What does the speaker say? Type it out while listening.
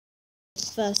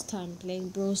first time playing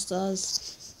Brawl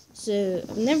Stars. So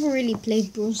I've never really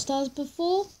played Brawl Stars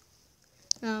before.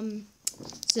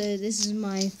 So this is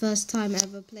my first time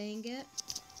ever playing it.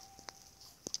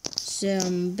 So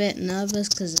I'm a bit nervous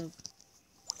because of...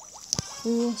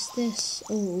 Oh, what's this?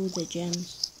 Oh, all the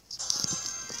gems.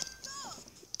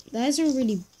 That isn't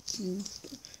really...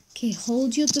 Okay,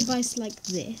 hold your device like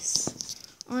this.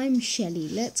 I'm Shelly.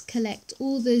 Let's collect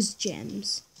all those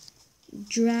gems.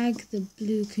 Drag the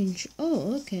blue control.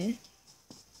 Oh, okay.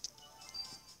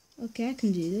 Okay, I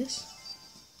can do this.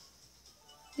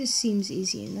 This seems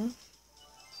easy enough.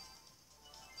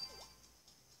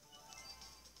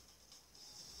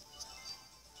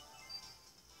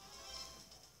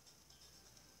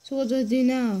 So what do I do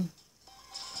now?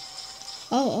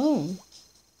 Oh.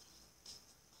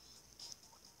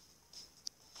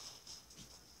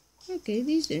 Okay,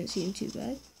 these don't seem too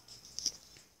bad.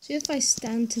 So if I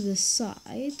stand to the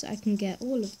side, I can get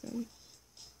all of them.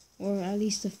 Or at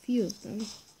least a few of them.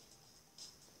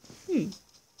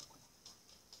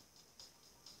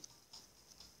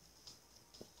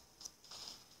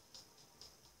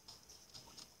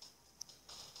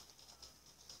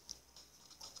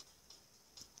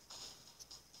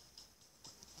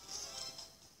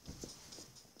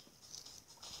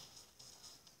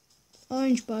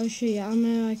 Orange bar, show you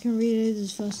ammo. I can reload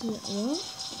as fast as it. What?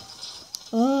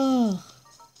 Oh.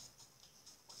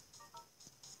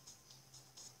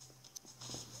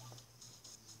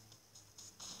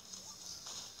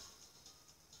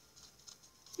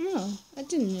 No, I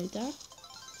didn't know that.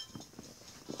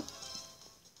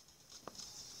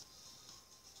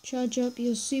 Charge up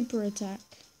your super attack.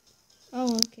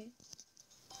 Oh, okay.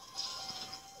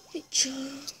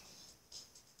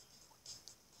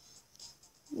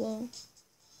 Whoa.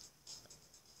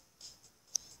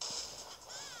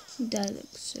 That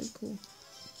looks so cool.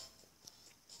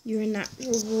 You're a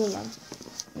natural ruler.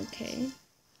 Okay.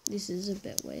 This is a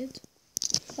bit weird.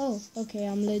 Oh, okay,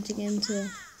 I'm loading into...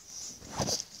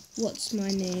 What's my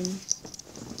name?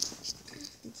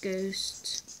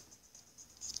 Ghost.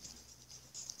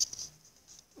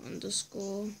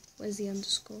 Underscore. Where's the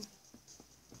underscore?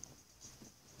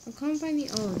 I can't find the...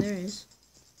 Oh, there it is.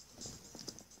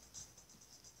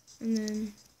 And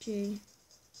then J.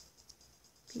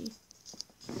 P.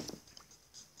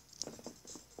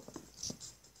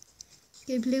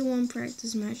 Okay, play one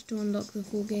practice match to unlock the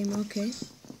full game. Okay.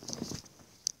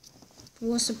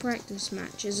 What's a practice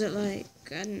match? Is it like...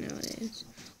 I don't know what it is.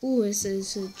 Oh, it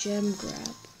says a gem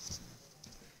grab.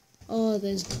 Oh,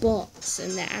 there's bots,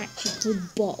 and they're actually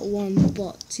called bot 1,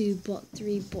 bot 2, bot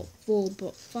 3, bot 4,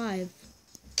 bot 5.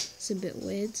 It's a bit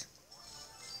weird.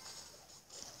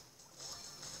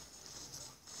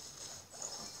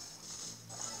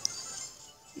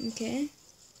 Okay.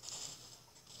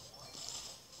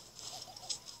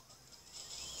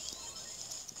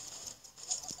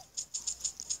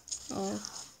 Oh.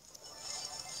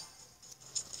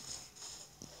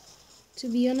 To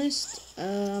be honest,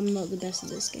 I'm not the best at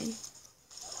this game.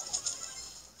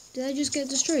 Did I just get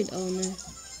destroyed? Oh no.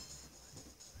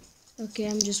 Okay,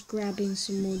 I'm just grabbing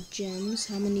some more gems.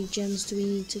 How many gems do we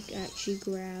need to actually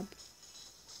grab?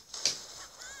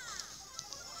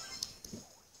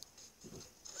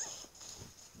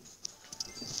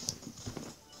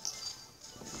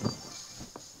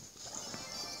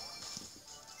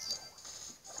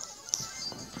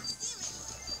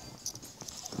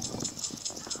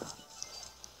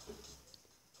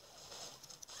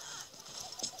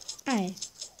 Aye.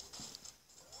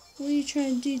 What are you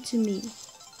trying to do to me?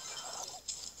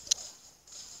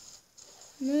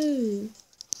 No.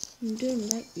 I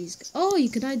don't like these guys. Oh, you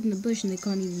could hide in the bush and they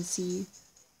can't even see you.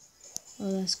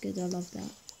 Oh, that's good. I love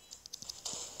that.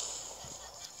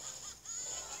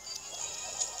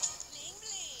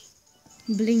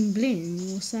 Bling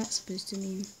bling. What's that supposed to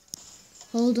mean?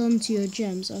 Hold on to your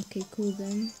gems. Okay, cool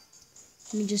then.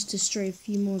 Let me just destroy a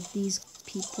few more of these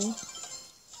people.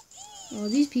 Oh,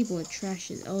 these people are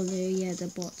trash. Oh, yeah, they're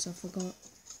bots. I forgot.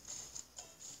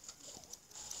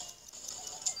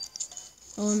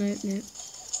 Oh, no.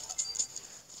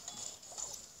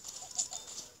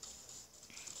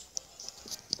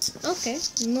 Okay,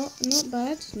 not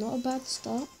bad. Not a bad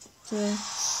start. So,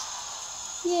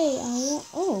 yay,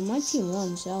 oh, my team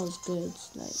won, so that was good.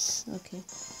 Like, okay.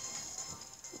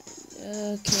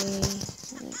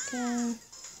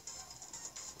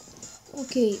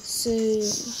 Okay, so,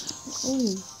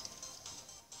 oh.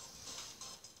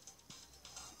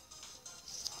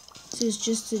 So it's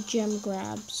just the gem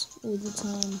grabs all the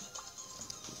time.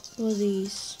 What are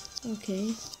these?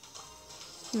 Okay.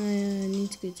 I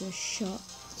need to go to a shop.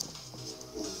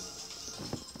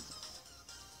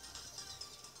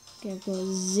 Okay, I've got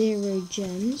 0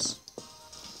 gems.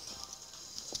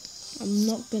 I'm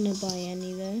not gonna buy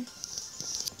any though.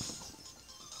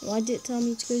 Why did it tell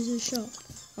me to go to the shop?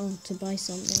 Oh, to buy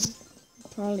something.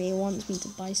 Probably it wants me to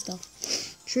buy stuff.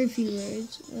 Trophy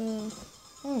roads.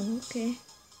 Oh, okay.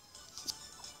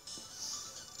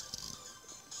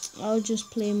 I'll just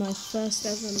play my first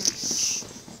ever match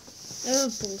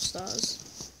of Brawl Stars.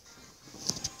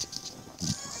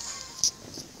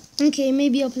 Okay,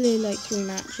 maybe I'll play like 3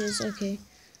 matches. Okay.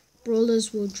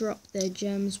 Brawlers will drop their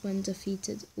gems when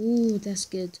defeated. Ooh, that's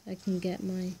good. I can get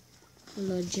my a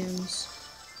lot of gems.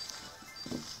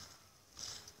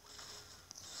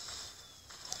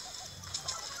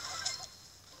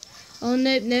 Oh,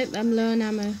 nope, I'm low on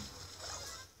ammo.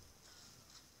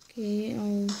 Okay,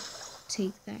 I'll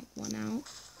take that one out.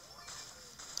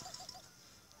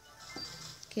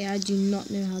 Okay, I do not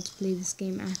know how to play this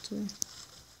game at all.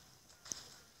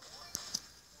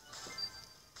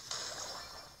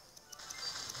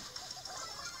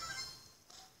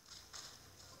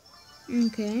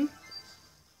 Okay.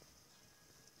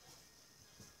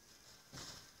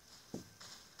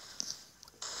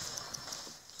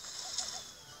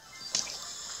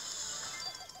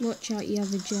 Watch out, you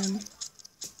have a gem.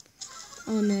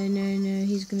 Oh no,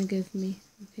 he's gonna go for me.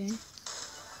 Okay.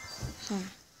 Ha.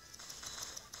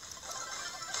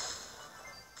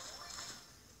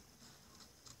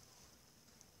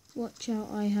 Watch out,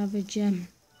 I have a gem.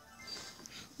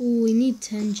 Oh, we need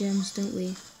 10 gems, don't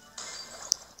we?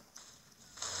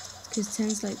 Because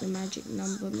 10's like the magic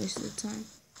number most of the time.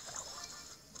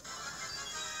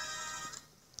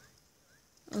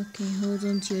 Okay, hold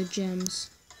on to your gems.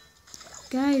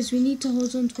 Guys, we need to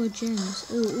hold on to our gems.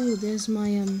 Oh, there's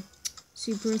my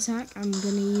super attack. I'm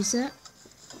gonna use it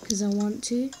because I want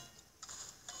to.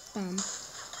 Bam.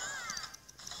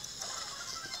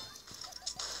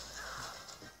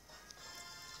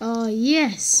 Oh,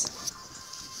 yes.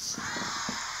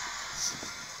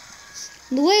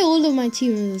 The way all of my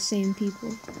team are the same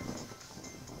people.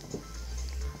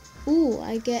 Ooh,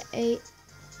 I get 8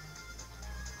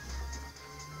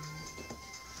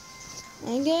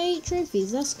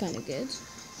 trophies. That's kind of good.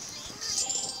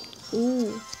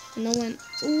 Ooh, and I went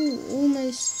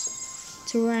almost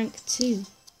to rank 2.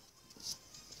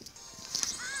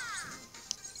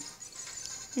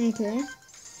 Okay.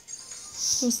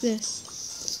 What's this?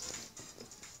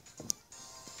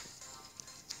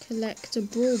 Collect a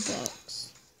brawl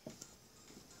box.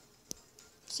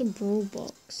 What's a brawl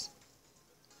box?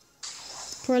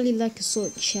 Probably like a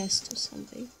sort of chest or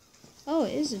something. Oh,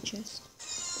 it is a chest.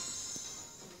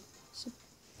 It's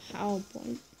a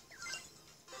PowerPoint.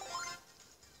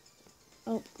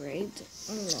 Upgrade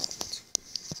unlocked.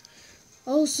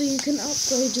 Oh, so you can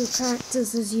upgrade your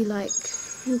characters as you like.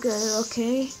 Go,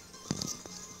 okay.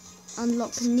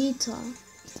 Unlock Nita.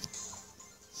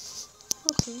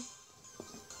 Okay.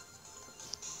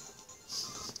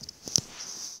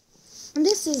 And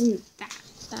this isn't that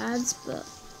bad, but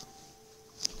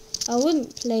I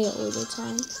wouldn't play it all the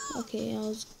time. Okay,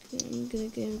 I'm gonna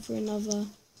go in for another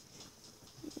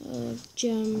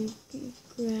gem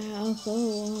grab.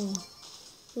 Oh,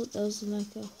 thought that was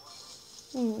like a.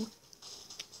 Oh,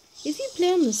 if you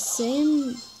play on the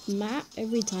same map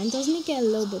every time, doesn't it get a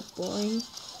little bit boring?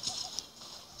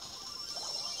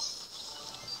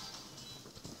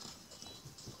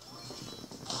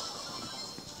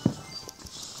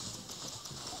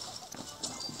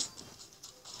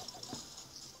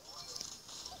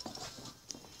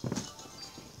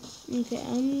 Okay,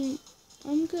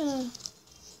 I'm gonna.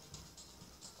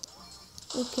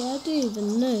 Okay, I don't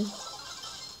even know.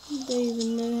 I don't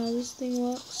even know how this thing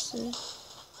works. So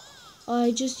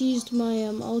I just used my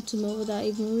ultimate without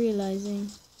even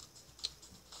realizing.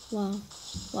 Wow.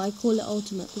 Well, I call it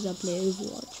ultimate because I play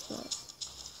Overwatch, but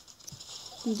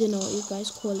I don't know what you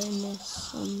guys call it in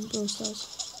this Brawl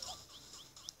Stars.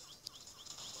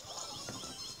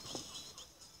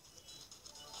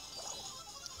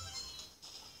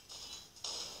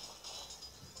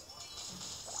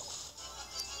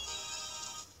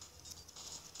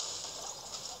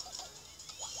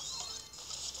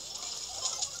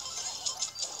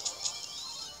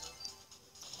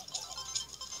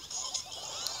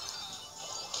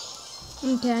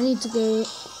 Okay, I need to go.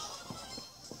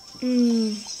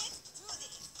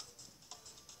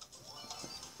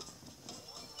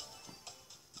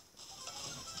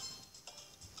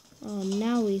 Oh,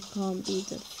 now we can't be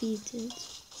defeated.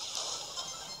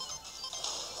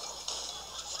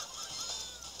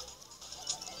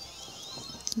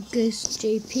 Ghost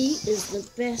JP is the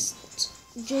best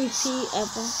JP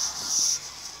ever.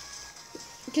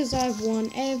 Because I've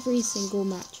won every single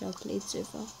match I've played so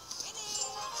far.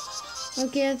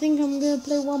 Okay, I think I'm gonna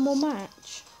play one more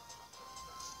match.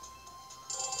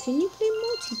 Can you play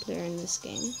multiplayer in this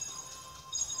game?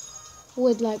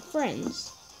 With like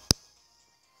friends?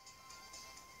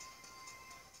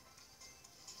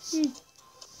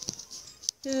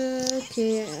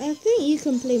 Okay, I think you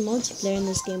can play multiplayer in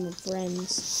this game with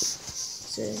friends.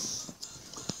 So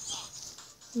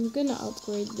I'm gonna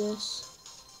upgrade this.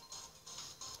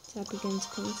 Tap again to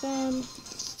confirm.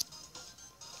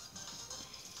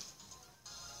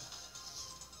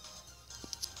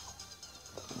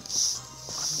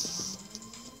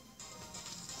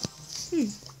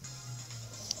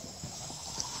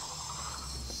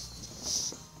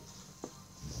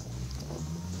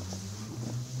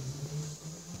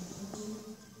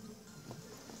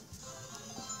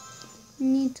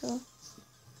 Nita.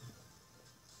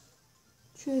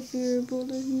 Trophy reborn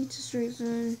Nita straight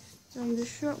zone. And the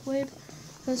shockwave.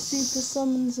 Her super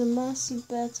summons a massive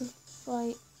bear to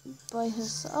fight by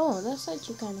herself. Oh, that's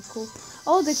actually kind of cool.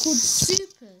 Oh, they're called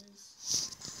supers.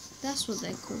 That's what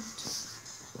they're called.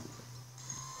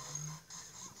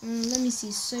 Let me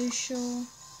see. Social.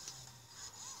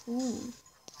 Ooh.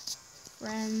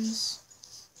 Friends.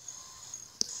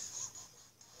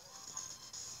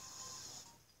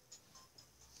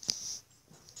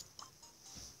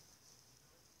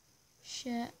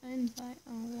 Share invite.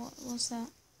 Oh, what's that?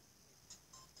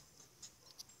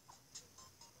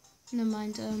 Never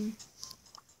mind.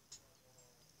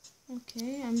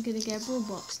 Okay, I'm gonna get a brawl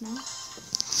box now.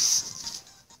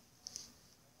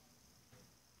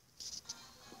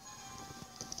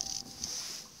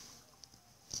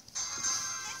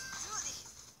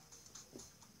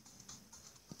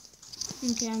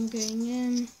 Okay, I'm going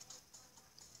in.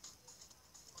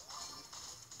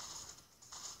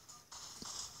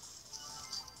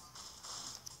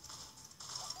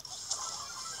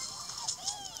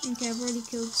 Okay, I've already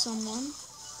killed someone.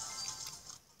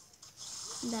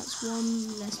 That's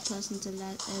one less person to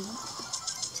let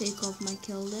take off my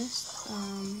kill list.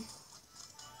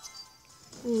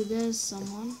 Oh, there's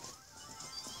someone.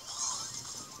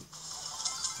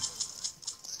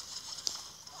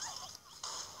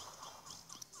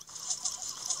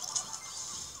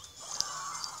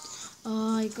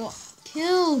 Oh, I got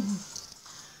killed.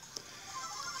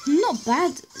 I'm not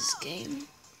bad at this game.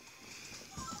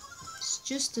 It's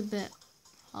just a bit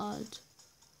hard.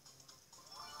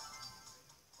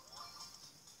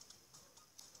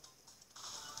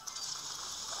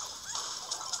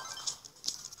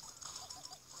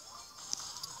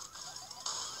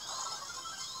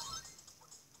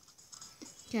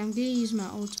 Okay, I'm gonna use my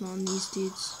ultimate on these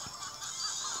dudes.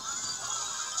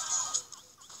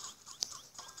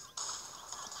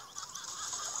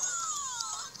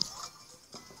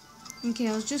 Okay,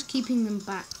 I was just keeping them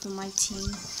back for my team,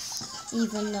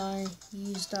 even though I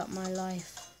used up my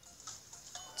life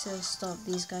to stop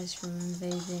these guys from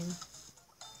invading.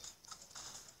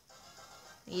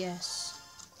 Yes.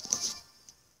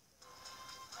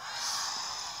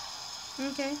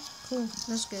 Okay, cool,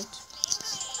 that's good.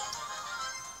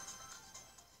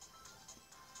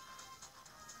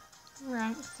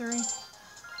 Rank 3.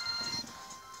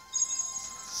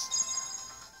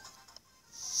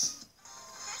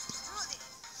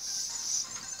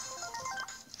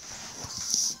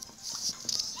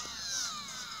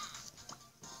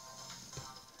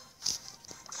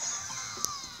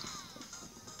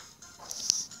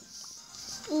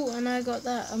 Oh, and I got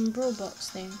that brawl box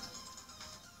thing.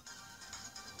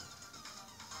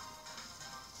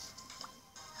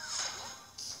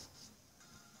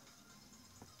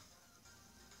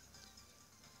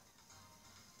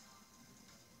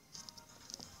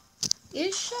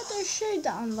 Is Shadow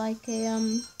Showdown like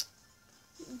a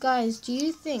guys, do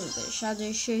you think that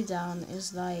Shadow Showdown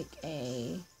is like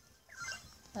a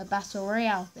battle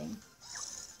royale thing?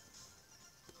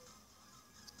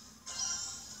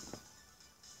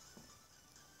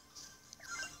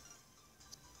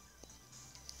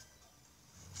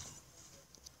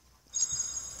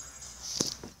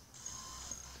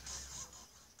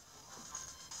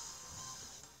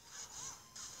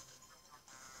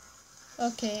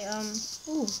 Okay,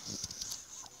 ooh.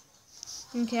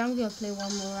 Okay, I'm gonna play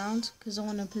one more round because I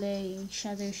want to play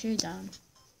Shadow Showdown.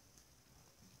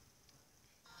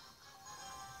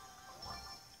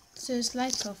 So it's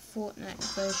like a Fortnite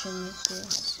version of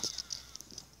this.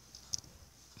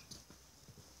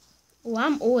 Oh,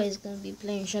 I'm always gonna be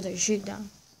playing Shadow Showdown.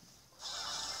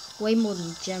 Way more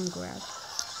than Gem Grab.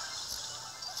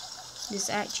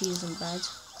 This actually isn't bad.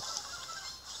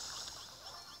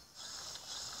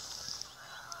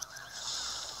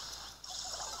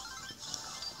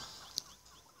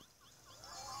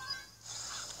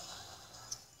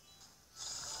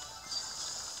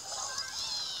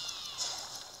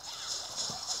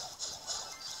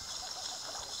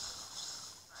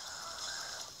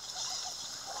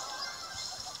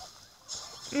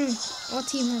 Our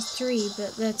team has 3,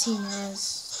 but their team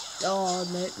has... Oh,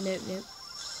 nope.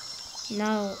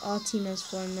 Now our team has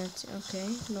 4 and their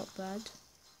okay, not bad.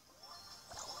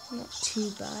 Not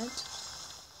too bad.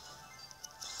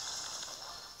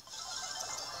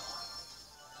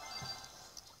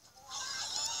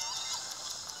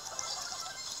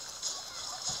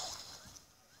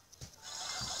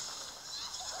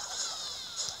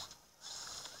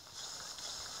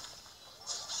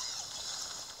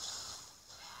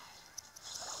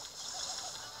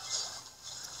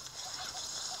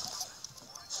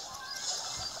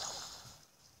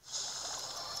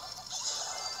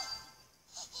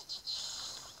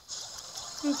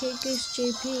 Okay, Ghost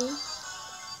JP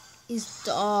is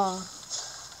No.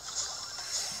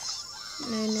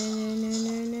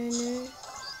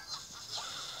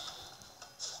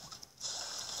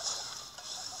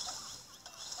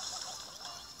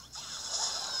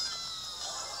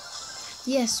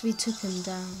 Yes, we took him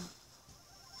down.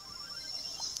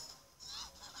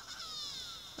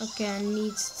 Okay, I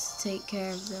need to take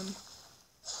care of them.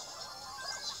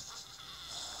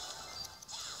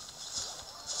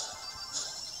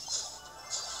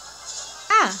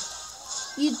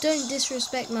 You don't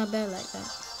disrespect my bear like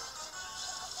that.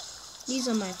 These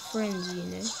are my friends, you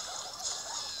know.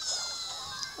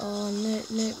 Oh, nope.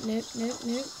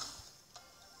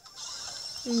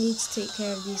 We need to take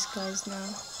care of these guys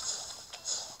now.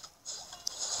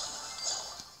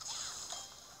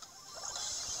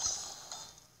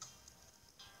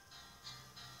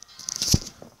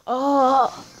 Oh!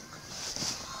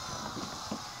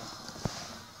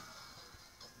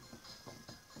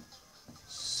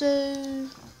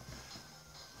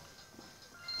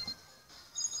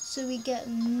 So we get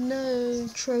no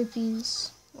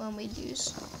trophies when we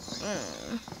lose. A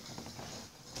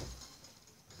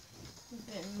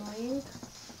bit annoying.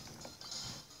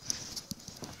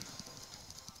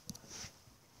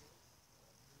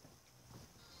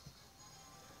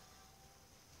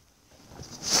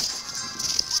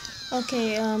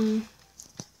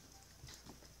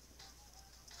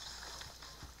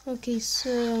 Okay, so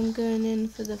I'm going in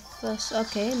for the first.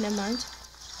 Okay, never mind.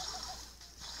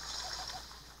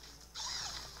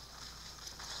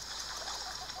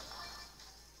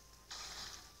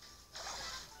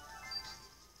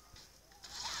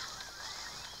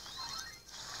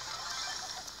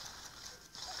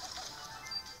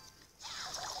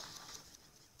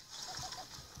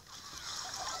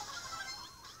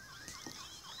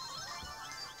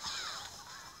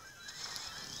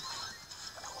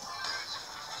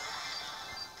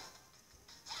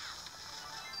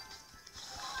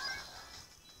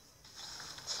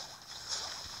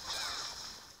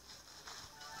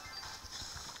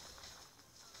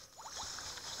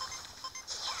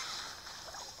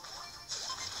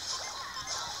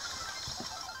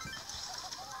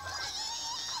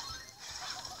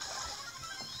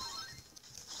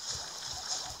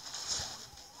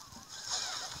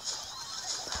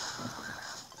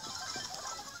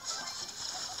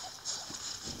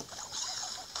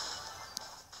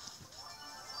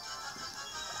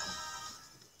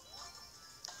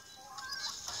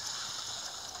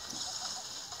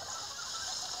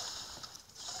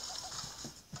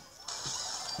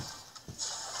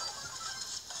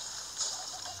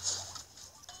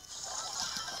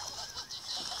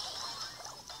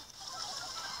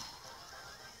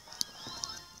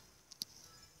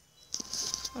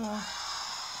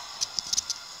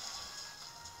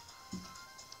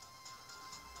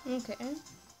 Okay. It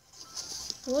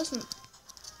wasn't.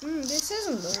 This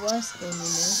isn't the worst game, you know.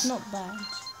 It's not bad.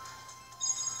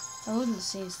 I wouldn't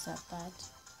say it's that bad.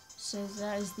 So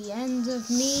that is the end of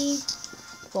me.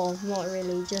 Well, not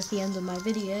really, just the end of my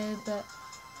video. But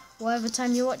whatever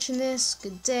time you're watching this,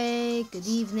 good day, good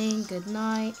evening, good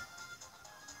night.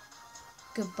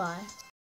 Goodbye.